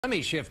Let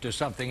me shift to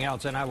something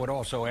else, and I would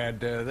also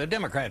add the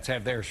Democrats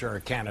have their share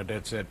of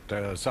candidates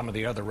that some of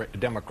the other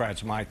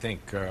Democrats might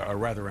think are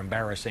rather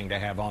embarrassing to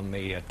have on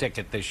the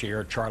ticket this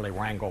year, Charlie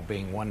Rangel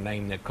being one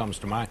name that comes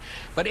to mind.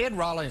 But Ed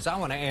Rollins, I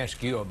want to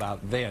ask you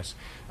about this.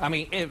 I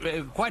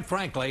mean, quite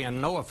frankly,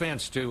 and no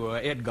offense to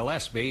Ed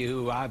Gillespie,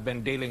 who I've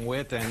been dealing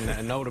with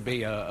and know to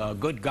be a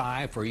good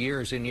guy for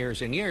years and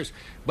years and years,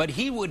 but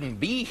he wouldn't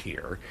be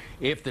here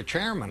if the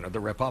chairman of the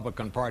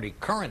Republican Party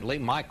currently,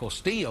 Michael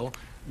Steele,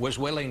 was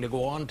willing to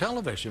go on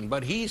television,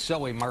 but he's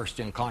so immersed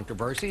in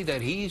controversy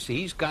that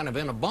he's kind of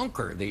in a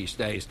bunker these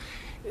days.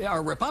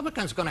 Are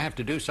Republicans going to have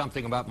to do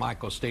something about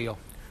Michael Steele?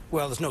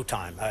 Well, there's no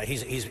time.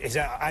 He's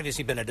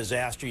obviously been a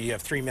disaster. You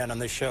have three men on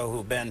this show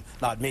who've been,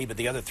 not me, but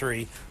the other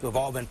three, who have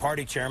all been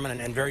party chairmen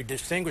and very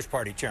distinguished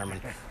party chairmen.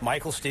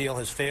 Michael Steele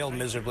has failed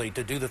miserably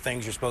to do the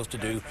things you're supposed to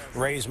do,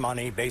 raise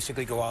money,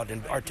 basically go out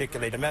and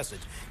articulate a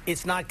message.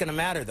 It's not going to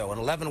matter, though. In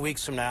 11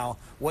 weeks from now,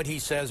 what he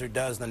says or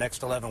does in the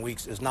next 11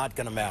 weeks is not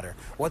going to matter.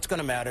 What's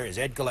going to matter is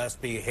Ed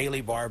Gillespie, Haley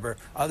Barbour,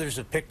 others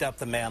have picked up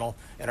the mantle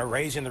and are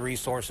raising the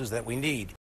resources that we need.